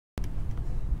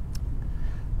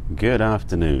Good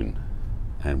afternoon,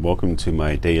 and welcome to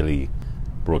my daily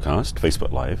broadcast,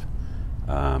 Facebook Live.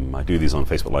 I do these on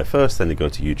Facebook Live first, then they go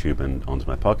to YouTube and onto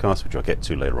my podcast, which I'll get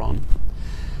to later on.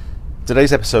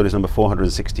 Today's episode is number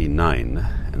 469,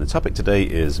 and the topic today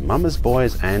is Mama's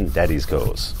Boys and Daddy's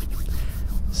Girls.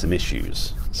 Some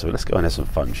issues. So let's go and have some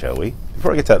fun, shall we?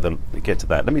 Before I get to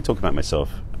that, let me talk about myself.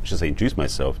 I should say introduce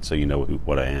myself so you know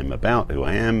what I am about, who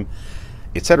I am,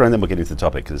 etc., and then we'll get into the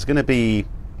topic, because it's going to be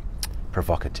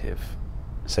provocative,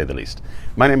 to say the least.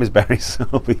 My name is Barry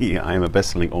Selby. I am a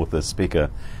best-selling author, speaker,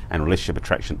 and relationship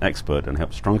attraction expert, and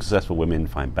help strong, successful women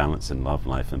find balance in love,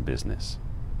 life, and business.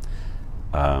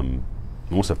 I'm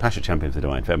also a passion champion for the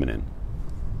divine feminine.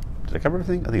 Did I cover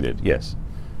everything? I think I did. Yes.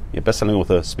 Yeah, best-selling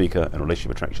author, speaker, and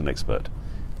relationship attraction expert,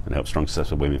 and help strong,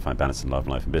 successful women find balance in love,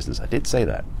 life, and business. I did say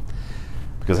that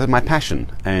because that's my passion,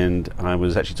 and I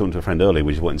was actually talking to a friend earlier,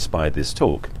 which is what inspired this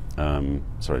talk.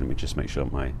 Sorry, let me just make sure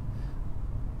my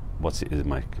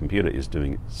computer is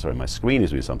doing. Sorry, my screen is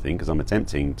doing something because I'm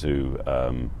attempting to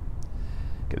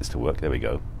get this to work. There we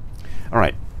go. All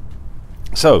right.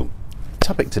 So,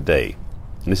 topic today,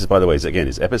 and this is, by the way, is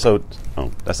episode.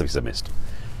 Oh, that's the piece I missed.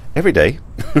 Every day.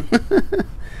 I'm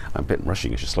a bit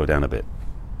rushing. I should slow down a bit.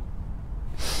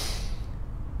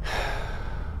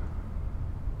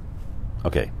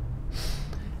 Okay.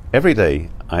 Every day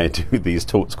I do these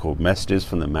talks called Messages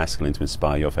from the Masculine to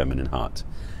Inspire Your Feminine Heart.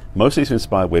 Mostly to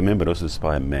inspire women, but also to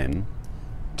inspire men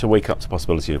to wake up to the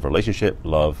possibility of relationship,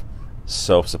 love,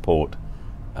 self-support,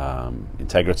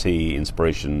 integrity,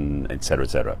 inspiration, etc.,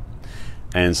 etc.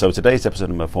 And so today's episode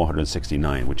number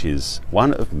 469, which is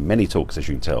one of many talks, as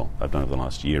you can tell, I've done over the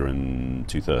last year and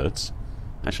 2/3.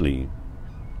 Actually,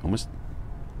 almost.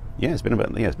 Yeah, it's been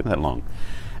that long.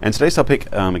 And today's topic,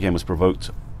 again, was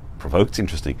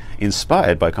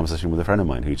inspired by a conversation with a friend of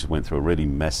mine who just went through a really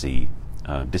messy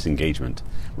disengagement,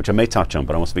 which I may touch on,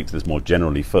 but I want to speak to this more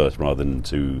generally first rather than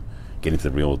to get into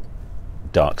the real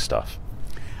dark stuff.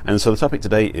 And so the topic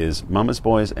today is Mama's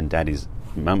Boys and Daddy's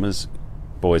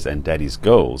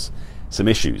Girls, some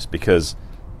issues, because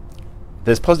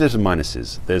there's positives and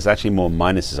minuses. There's actually more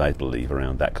minuses, I believe,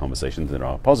 around that conversation than there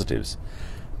are positives.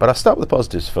 But I'll start with the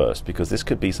positives first, because this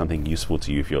could be something useful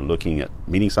to you if you're looking at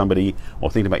meeting somebody or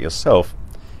thinking about yourself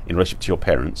in relationship to your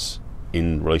parents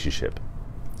in relationship.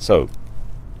 So,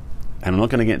 and I'm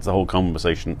not going to get into the whole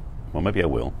conversation. Well, maybe I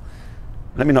will.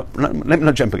 Let me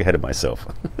not jump ahead of myself.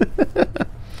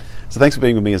 So thanks for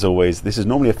being with me as always. This is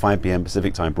normally a 5 p.m.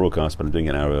 Pacific time broadcast, but I'm doing it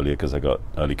an hour earlier because I got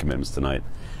early commitments tonight.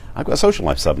 I've got a social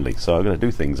life suddenly, so I've got to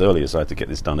do things earlier, so I have to get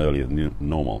this done earlier than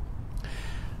normal.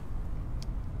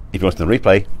 If you're watching the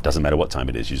replay, doesn't matter what time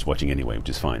it is, you're just watching anyway, which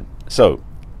is fine. So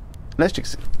let's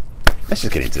just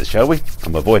get into this, shall we?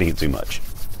 I'm avoiding it too much.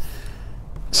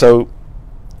 So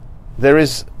there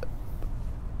is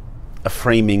a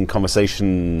framing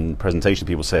conversation presentation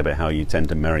people say about how you tend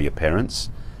to marry your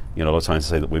parents. You know, a lot of times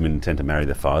they say that women tend to marry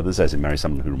their fathers, as in marry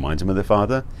someone who reminds them of their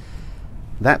father.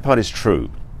 That part is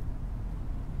true.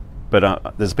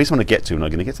 But there's a piece I want to get to, and I'm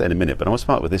going to get to that in a minute, but I want to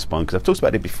start with this one, because I've talked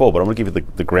about it before, but I want to give you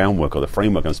the groundwork or the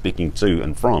framework I'm speaking to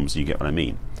and from, so you get what I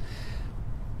mean.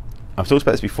 I've talked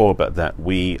about this before, but that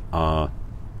we are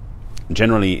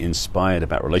generally inspired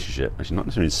about relationship, actually not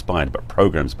necessarily inspired, but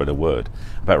programs, but a word,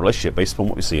 about relationship based upon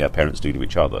what we see our parents do to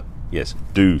each other. Yes,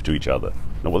 do to each other.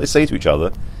 Not what they say to each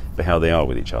other, but how they are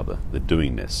with each other, the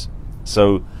doingness.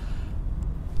 So,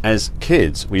 as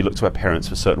kids, we look to our parents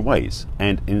for certain ways,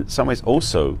 and in some ways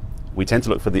also, we tend to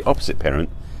look for the opposite parent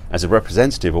as a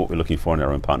representative of what we're looking for in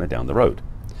our own partner down the road.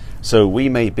 So we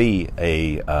may be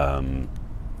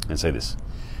let's say this,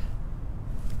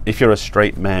 if you're a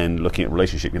straight man looking at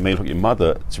relationship, you may look at your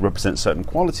mother to represent certain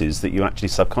qualities that you actually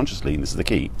subconsciously, and this is the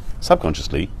key,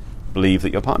 subconsciously believe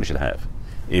that your partner should have.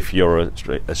 If you're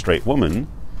a straight woman,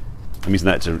 I'm using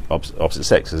that to opposite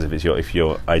sex, as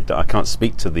I can't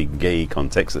speak to the gay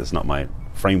context, that's not my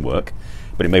framework,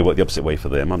 but it may work the opposite way for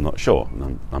them, I'm not sure.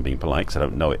 I'm being polite because I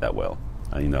don't know it that well.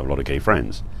 I have a lot of gay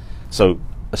friends. So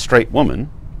a straight woman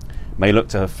may look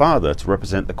to her father to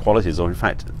represent the qualities, or in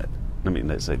fact,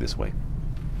 let's say it this way,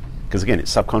 because again, it's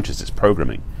subconscious, it's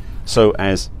programming. So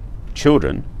as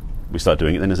children, we start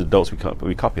doing it, then as adults,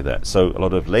 we copy that. So a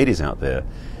lot of ladies out there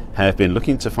have been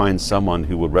looking to find someone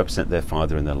who would represent their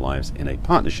father in their lives in a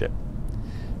partnership.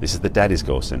 This is the daddy's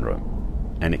girl syndrome.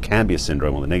 And it can be a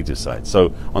syndrome on the negative side.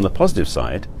 So on the positive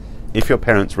side, if your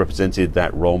parents represented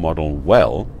that role model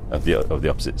well of the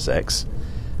opposite sex,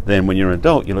 then when you're an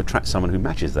adult, you'll attract someone who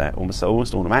matches that almost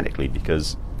automatically,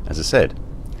 because, as I said,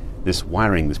 this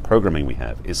wiring, this programming we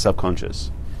have is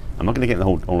subconscious. I'm not going to get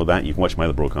into all of that. You can watch my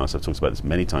other broadcasts. I've talked about this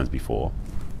many times before.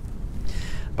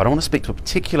 But I want to speak to a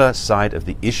particular side of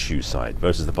the issue side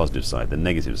versus the positive side, the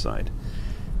negative side.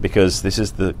 Because this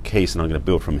is the case, and I'm going to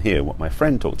build from here what my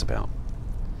friend talked about.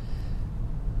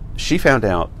 She found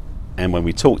out, and when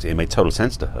we talked, it made total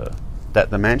sense to her,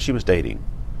 that the man she was dating,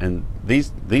 and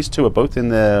these two are both in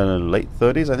their late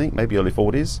 30s, I think, maybe early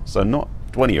 40s, so not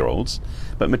 20-year-olds,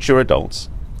 but mature adults,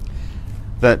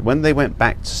 that when they went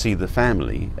back to see the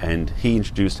family, and he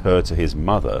introduced her to his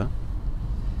mother,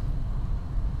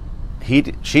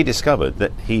 she discovered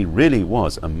that he really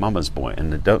was a mama's boy,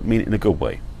 and I don't mean it in a good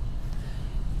way.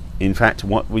 In fact,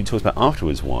 what we talked about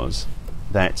afterwards was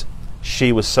that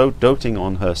she was so doting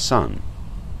on her son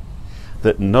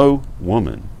that no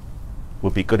woman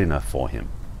would be good enough for him.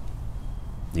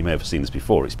 You may have seen this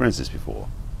before, experienced this before.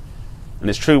 And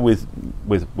it's true with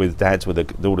dads with their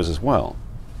daughters as well.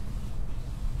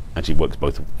 Actually,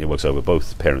 it works over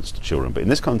both parents to children. But in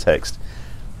this context,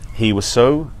 he was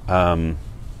so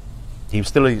he was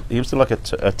still like a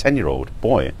 10-year-old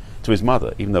boy to his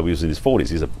mother, even though he was in his 40s.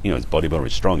 He's his bodybuilder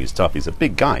is strong, he's tough, he's a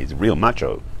big guy, he's a real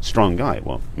macho, strong guy,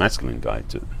 well, masculine guy,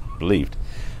 believed.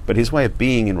 But his way of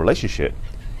being in relationship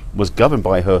was governed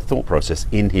by her thought process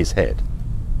in his head.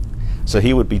 So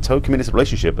he would be so committed to the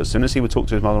relationship, as soon as he would talk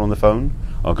to his mother on the phone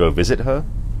or go visit her,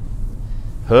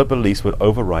 her beliefs would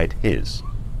override his.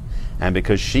 And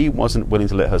because she wasn't willing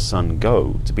to let her son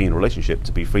go to be in a relationship,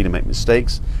 to be free to make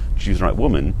mistakes, to choose the right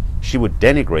woman, she would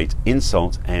denigrate,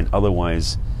 insult, and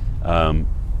otherwise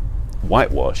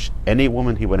whitewash any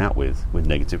woman he went out with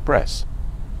negative press.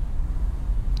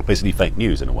 Basically fake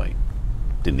news in a way.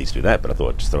 Didn't need to do that, but I thought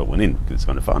I'd just throw one in because it's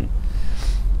kind of fun.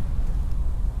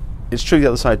 It's true the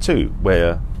other side too,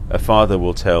 where a father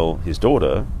will tell his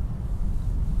daughter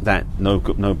that no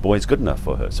boy's good enough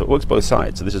for her. So it works both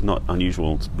sides. So this is not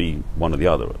unusual to be one or the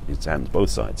other. It happens both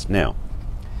sides. Now,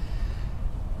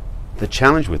 the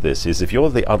challenge with this is if you're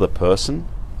the other person,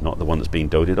 not the one that's being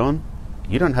doted on,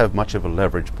 you don't have much of a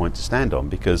leverage point to stand on,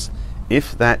 because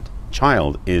if that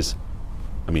child is,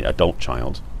 adult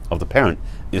child of the parent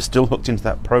is still hooked into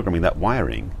that programming, that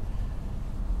wiring,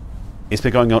 it's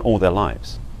been going on all their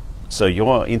lives. So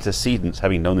your antecedents,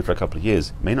 having known them for a couple of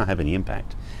years, may not have any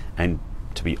impact. And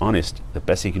to be honest, the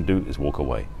best you can do is walk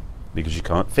away, because you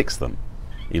can't fix them,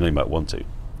 even though you might want to.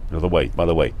 By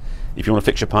the way, if you want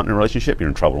to fix your partner in a relationship, you're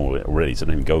in trouble already, so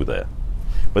don't even go there.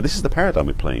 But this is the paradigm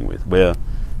we're playing with, where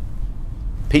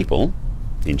people,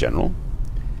 in general,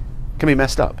 can be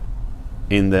messed up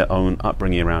in their own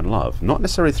upbringing around love. Not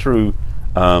necessarily through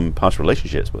past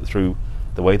relationships, but through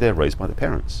the way they're raised by their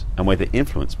parents and the way they're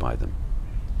influenced by them.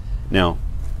 Now,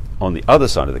 on the other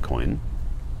side of the coin,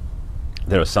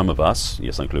 there are some of us,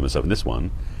 yes, I include myself in this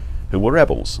one, who were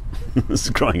rebels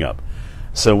growing up.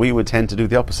 So we would tend to do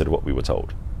the opposite of what we were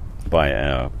told by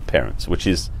our parents, which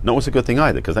is not always a good thing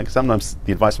either, because sometimes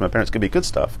the advice from our parents can be good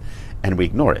stuff and we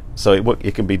ignore it. So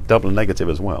it can be double negative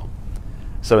as well.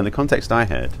 So in the context I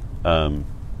had, so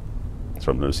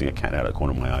I'm noticing a cat out of the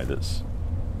corner of my eye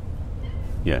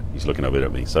he's looking over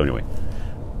at me. So anyway,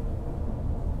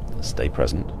 stay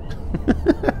present.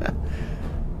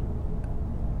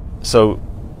 So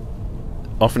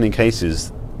often in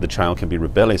cases, the child can be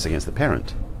rebellious against the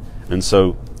parent. And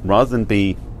so rather than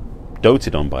be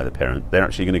doted on by the parent, they're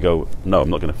actually going to go, no, I'm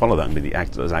not going to follow that, and be the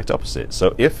exact opposite.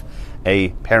 So if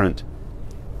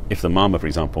the mama, for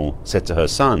example, said to her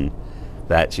son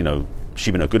that,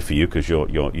 she'd be no good for you because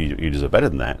you deserve better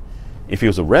than that, if he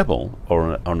was a rebel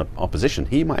or on opposition,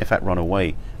 he might in fact run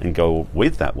away and go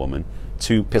with that woman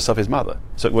to piss off his mother.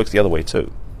 So it works the other way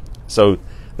too. So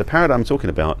the paradigm I'm talking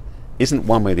about isn't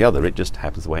one way or the other, it just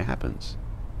happens the way it happens.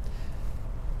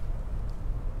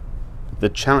 The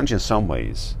challenge in some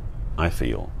ways, I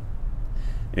feel,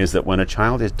 is that when a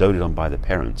child is doted on by the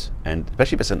parent, and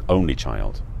especially if it's an only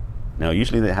child, now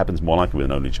usually that happens more likely with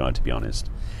an only child, to be honest,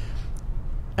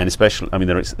 and especially,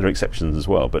 there are exceptions as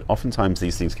well, but oftentimes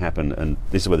these things happen, and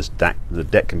this is where the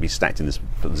deck can be stacked in this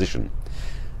position.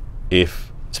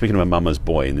 If, speaking of a mama's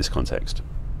boy in this context,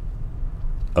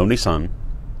 only son,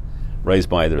 raised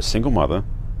by either a single mother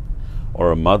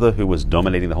or a mother who was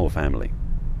dominating the whole family,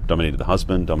 dominated the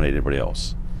husband, dominated everybody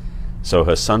else. So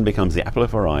her son becomes the apple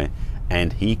of her eye,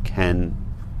 and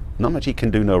not much he can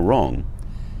do no wrong,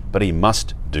 but he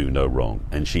must do no wrong.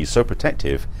 And she's so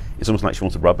protective, it's almost like she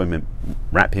wants to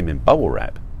wrap him in bubble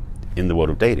wrap in the world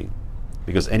of dating.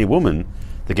 Because any woman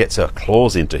that gets her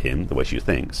claws into him, the way she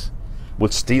thinks,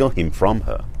 would steal him from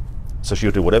her. So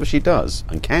she'll do whatever she does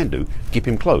and can do to keep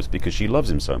him close, because she loves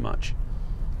him so much.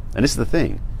 And this is the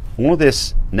thing. All of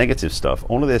this negative stuff,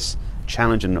 all of this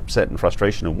challenge and upset and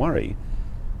frustration and worry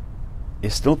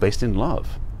is still based in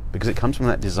love, because it comes from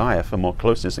that desire for more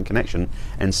closeness and connection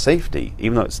and safety,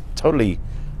 even though it's totally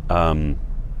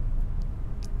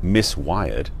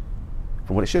miswired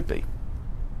from what it should be.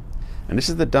 And this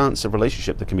is the dance of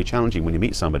relationship that can be challenging when you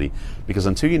meet somebody, because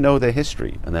until you know their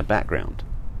history and their background,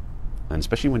 and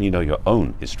especially when you know your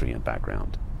own history and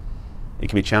background, it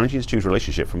can be challenging to choose a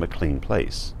relationship from a clean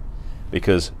place.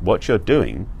 Because what you're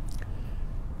doing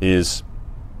is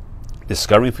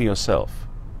discovering for yourself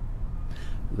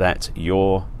that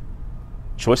your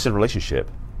choices in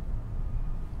relationship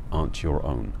aren't your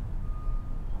own.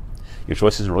 Your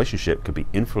choices in relationship could be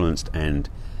influenced and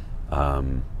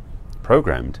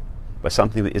programmed by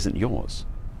something that isn't yours,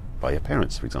 by your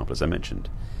parents, for example, as I mentioned.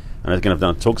 And again, I've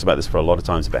done talks about this for a lot of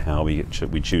times, about how we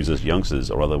choose as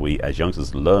youngsters, or rather we as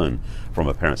youngsters learn from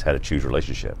our parents how to choose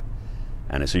relationship.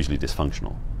 And it's usually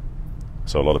dysfunctional.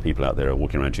 So a lot of people out there are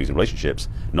walking around choosing relationships,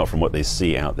 not from what they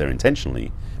see out there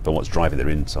intentionally, but what's driving their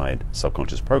inside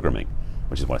subconscious programming,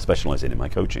 which is what I specialize in my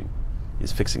coaching,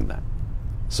 is fixing that.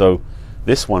 So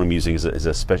this one I'm using is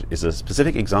a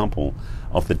specific example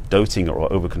of the doting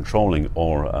or over-controlling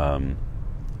or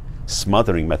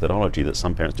smothering methodology that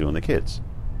some parents do on their kids.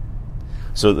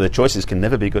 So that their choices can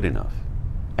never be good enough,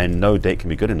 and no date can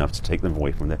be good enough to take them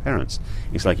away from their parents.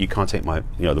 It's like, you can't take my,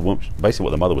 the woman, basically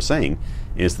what the mother was saying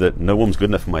is that no woman's good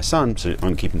enough for my son, so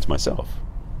I'm keeping to myself.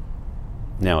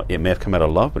 Now, it may have come out of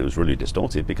love, but it was really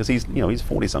distorted, because he's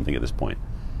 40-something at this point.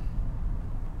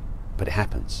 But it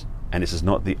happens. And this is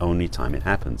not the only time it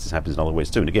happens. This happens in other ways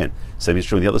too. And again, same is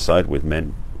true on the other side with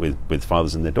men, with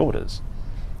fathers and their daughters.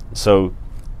 So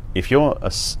if you're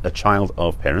a child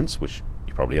of parents, which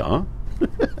you probably are,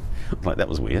 like, that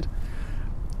was weird,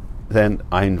 then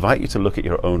I invite you to look at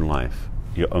your own life,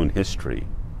 your own history,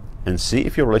 and see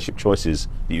if your relationship choices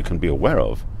that you can be aware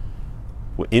of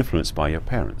were influenced by your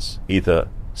parents, either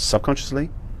subconsciously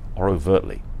or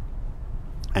overtly.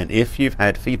 And if you've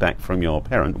had feedback from your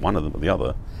parent, one of them or the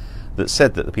other, that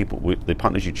said that the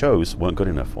partners you chose weren't good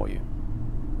enough for you.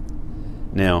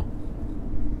 Now,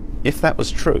 if that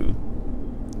was true,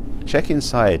 check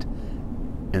inside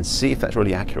and see if that's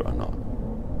really accurate or not.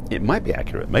 It might be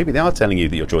accurate. Maybe they are telling you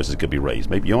that your choices could be raised.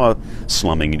 Maybe you are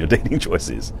slumming in your dating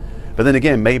choices. But then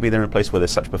again, maybe they're in a place where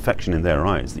there's such perfection in their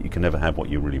eyes that you can never have what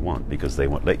you really want, because they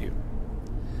won't let you.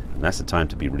 And that's the time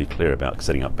to be really clear about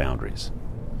setting up boundaries.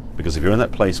 Because if you're in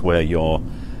that place where you're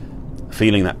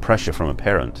feeling that pressure from a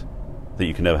parent that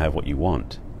you can never have what you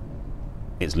want,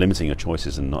 it's limiting your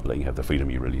choices and not letting you have the freedom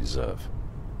you really deserve.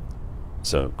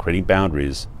 So creating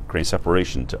boundaries, creating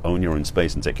separation to own your own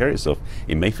space and take care of yourself,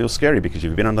 it may feel scary because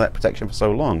you've been under that protection for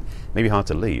so long, it may be hard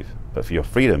to leave, but for your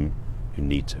freedom, you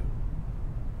need to.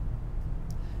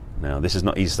 Now, this is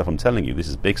not easy stuff I'm telling you. This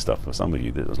is big stuff for some of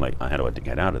you that was like, how do I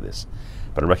get out of this?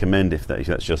 But I recommend, if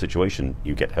that's your situation,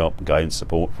 you get help, guidance,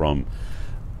 support from,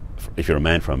 if you're a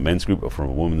man, from a men's group, or from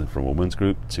a woman from a women's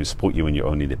group, to support you in your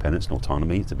own independence and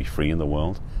autonomy, to be free in the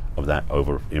world of that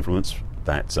over influence,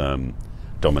 that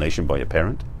domination by your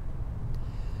parent.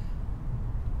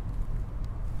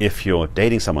 If you're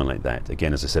dating someone like that,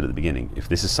 again, as I said at the beginning, if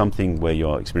this is something where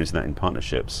you're experiencing that in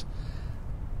partnerships,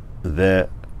 their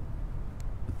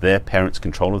parents'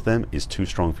 control of them is too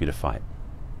strong for you to fight,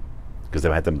 because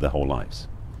they've had them their whole lives.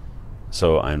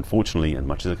 So unfortunately, and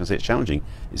much as I can say it's challenging,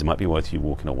 it might be worth you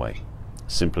walking away.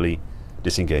 Simply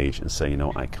disengage and say,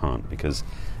 I can't, because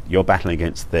you're battling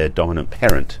against their dominant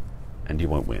parent and you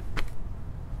won't win.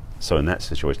 So in that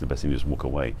situation, the best thing to do is walk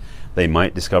away. They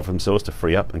might discover themselves to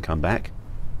free up and come back.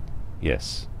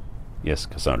 Yes,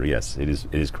 Cassandra, yes, it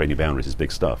is creating boundaries, it's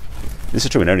big stuff. This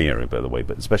is true in any area, by the way,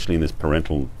 but especially in this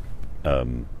parental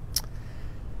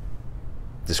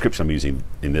description I'm using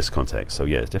in this context. So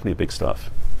yeah, it's definitely big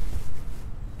stuff.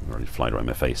 I've already flied right in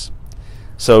my face.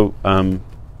 So let's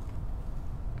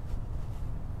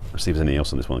see if there's anything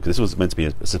else on this one, because this was meant to be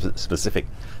a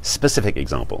specific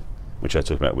example, which I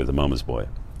talked about with the mama's boy.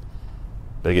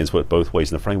 But again, it's worked both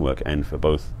ways in the framework, and for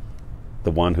both the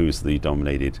one who's the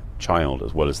dominated child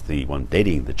as well as the one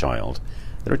dating the child,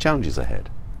 there are challenges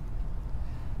ahead.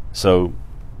 So,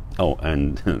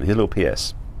 and here's a little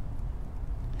PS.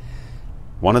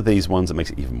 One of these ones that makes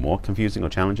it even more confusing or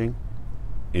challenging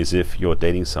is if you're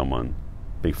dating someone.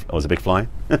 Was it a big fly?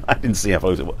 I didn't see how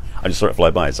close it was. I just saw it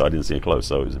fly by, so I didn't see it close,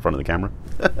 so it was in front of the camera.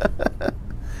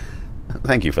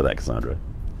 Thank you for that, Cassandra.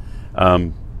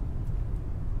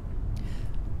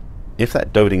 If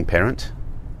that doting parent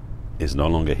is no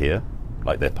longer here,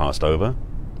 like they're passed over,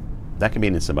 that can be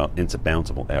an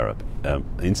insurmountable error,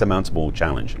 insurmountable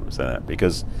challenge, let's say that,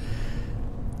 because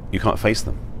you can't face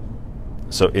them.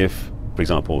 So if, for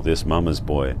example, this mama's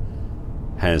boy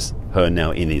has her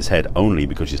now in his head only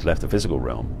because she's left the physical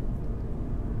realm,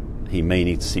 he may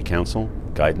need to seek counsel,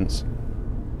 guidance,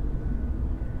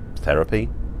 therapy,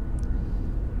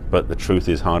 But the truth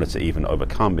is harder to even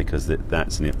overcome, because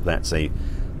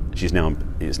she's now, how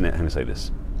do I say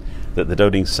this? That the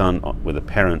doting son with a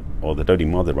parent, or the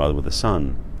doting mother rather with a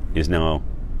son, is now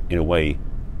in a way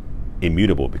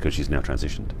immutable because she's now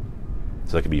transitioned.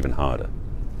 So that can be even harder.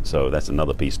 So that's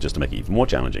another piece just to make it even more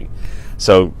challenging.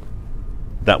 So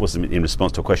that was in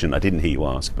response to a question I didn't hear you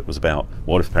ask, but it was about,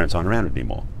 what if parents aren't around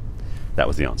anymore? That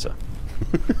was the answer.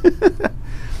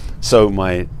 So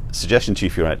my suggestion to you,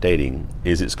 if you're out dating,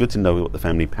 is it's good to know what the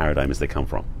family paradigm is they come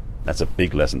from. That's a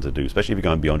big lesson to do, especially if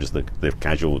you're going beyond just the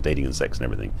casual dating and sex and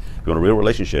everything. If you want a real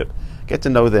relationship, get to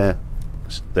know their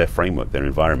framework, their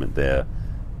environment, their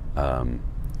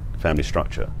family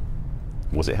structure.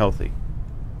 Was it healthy?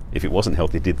 If it wasn't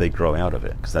healthy, did they grow out of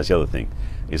it? Because that's the other thing.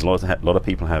 Is a lot of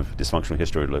people have dysfunctional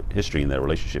history in their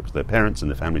relationships with their parents and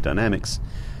their family dynamics,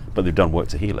 but they've done work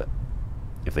to heal it.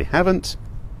 If they haven't,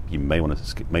 you may want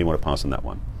to pass on that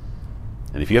one.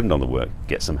 And if you haven't done the work,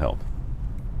 get some help.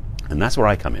 And that's where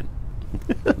I come in.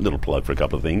 A little plug for a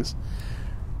couple of things.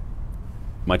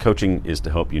 My coaching is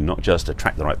to help you not just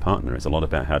attract the right partner. It's a lot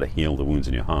about how to heal the wounds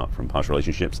in your heart from past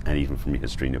relationships and even from your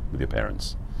history with your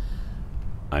parents.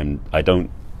 I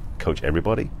don't coach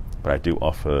everybody, but I do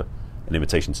offer an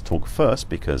invitation to talk first,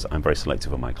 because I'm very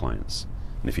selective on my clients.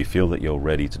 And if you feel that you're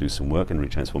ready to do some work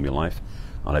and transform your life,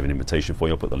 I'll have an invitation for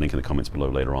you. I'll put the link in the comments below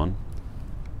later on.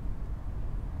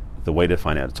 The way to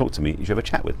find out how to talk to me is you have a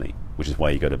chat with me, which is why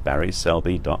you go to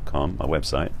barryselby.com, my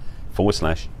website,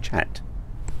 /chat.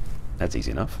 That's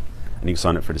easy enough. And you can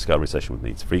sign up for a discovery session with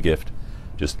me. It's a free gift.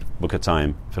 Just book a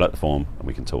time, fill out the form, and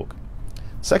we can talk.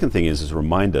 Second thing is a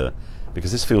reminder,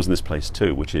 because this feels in this place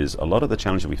too, which is a lot of the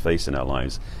challenges we face in our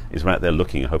lives is we're out there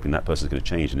looking and hoping that person's going to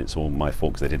change, and it's all my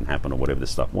fault because they didn't happen, or whatever this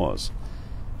stuff was.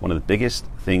 One of the biggest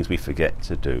things we forget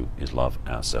to do is love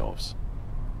ourselves.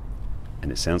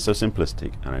 And it sounds so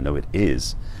simplistic, and I know it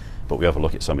is, but we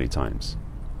overlook it so many times.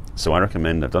 So I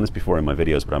recommend, I've done this before in my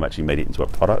videos, but I've actually made it into a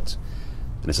product,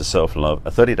 and it's a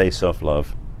 30-day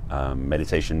self-love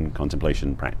meditation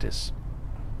contemplation practice.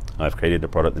 I've created a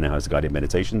product that now has guided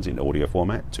meditations in audio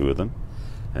format, 2 of them,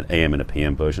 an AM and a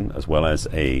PM version, as well as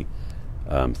a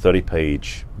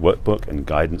 30-page workbook and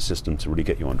guidance system to really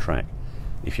get you on track.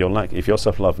 If your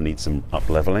self-love needs some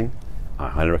up-leveling, I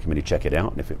highly recommend you check it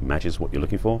out, and if it matches what you're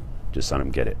looking for, just sign up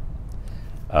and get it.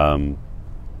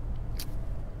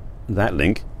 That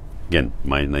link, again,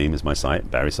 my name is my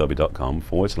site, barryselby.com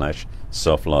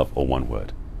 /self-love, or one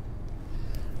word.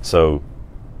 So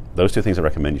those 2 things I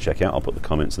recommend you check out. I'll put the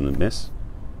comments in the miss.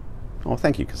 Oh,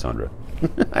 thank you, Cassandra.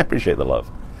 I appreciate the love.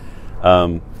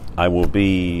 I will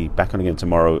be back on again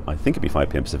tomorrow. I think it'll be 5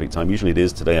 p.m. Pacific time. Usually it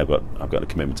is. Today I've got a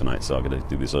commitment tonight, so I've got to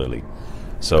do this early.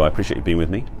 So I appreciate you being with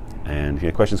me. And if you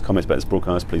have questions, comments about this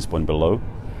broadcast, please put them below,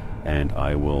 and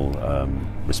I will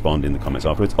respond in the comments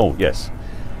afterwards. Oh, yes.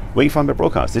 Where you find my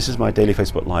broadcast? This is my daily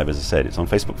Facebook Live, as I said. It's on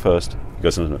Facebook first. It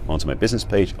goes onto my business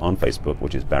page on Facebook,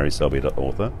 which is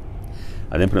barryselby.author.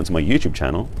 I then put it onto my YouTube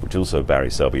channel, which also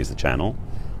Barry Selby is the channel,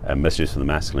 and Messages from the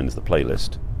Masculine is the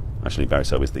playlist. Actually, Barry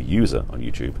Selby is the user on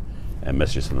YouTube, and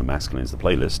Messages from the Masculine is the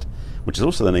playlist, which is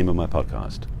also the name of my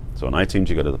podcast. So on iTunes,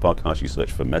 you go to the podcast, you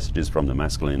search for Messages from the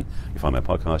Masculine, you find my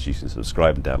podcast, you can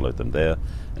subscribe and download them there,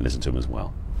 and listen to them as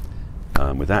well.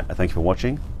 With that, I thank you for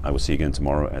watching. I will see you again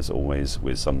tomorrow, as always,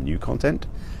 with some new content.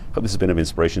 Hope this has been of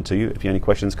inspiration to you. If you have any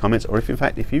questions, comments, or if in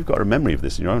fact, if you've got a memory of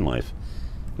this in your own life,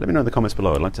 let me know in the comments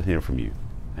below. I'd like to hear from you.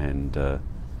 And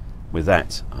with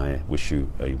that, I wish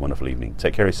you a wonderful evening.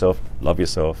 Take care of yourself, love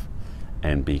yourself,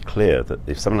 and be clear that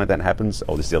if something like that happens,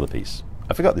 oh, this is the other piece.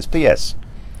 I forgot this. P.S.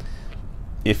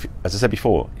 If, as I said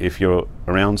before, if you're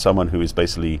around someone who is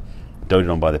basically doted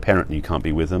on by the parent and you can't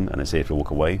be with them, and they say if you walk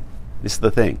away, this is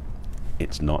the thing.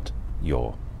 It's not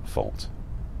your fault.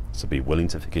 So be willing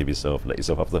to forgive yourself, let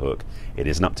yourself off the hook. It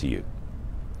isn't up to you.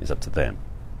 It's up to them.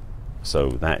 So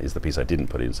that is the piece I didn't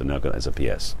put in, so now I've got that as a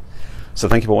PS. So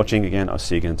thank you for watching again. I'll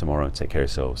see you again tomorrow. Take care of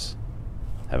yourselves.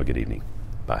 Have a good evening.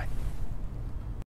 Bye.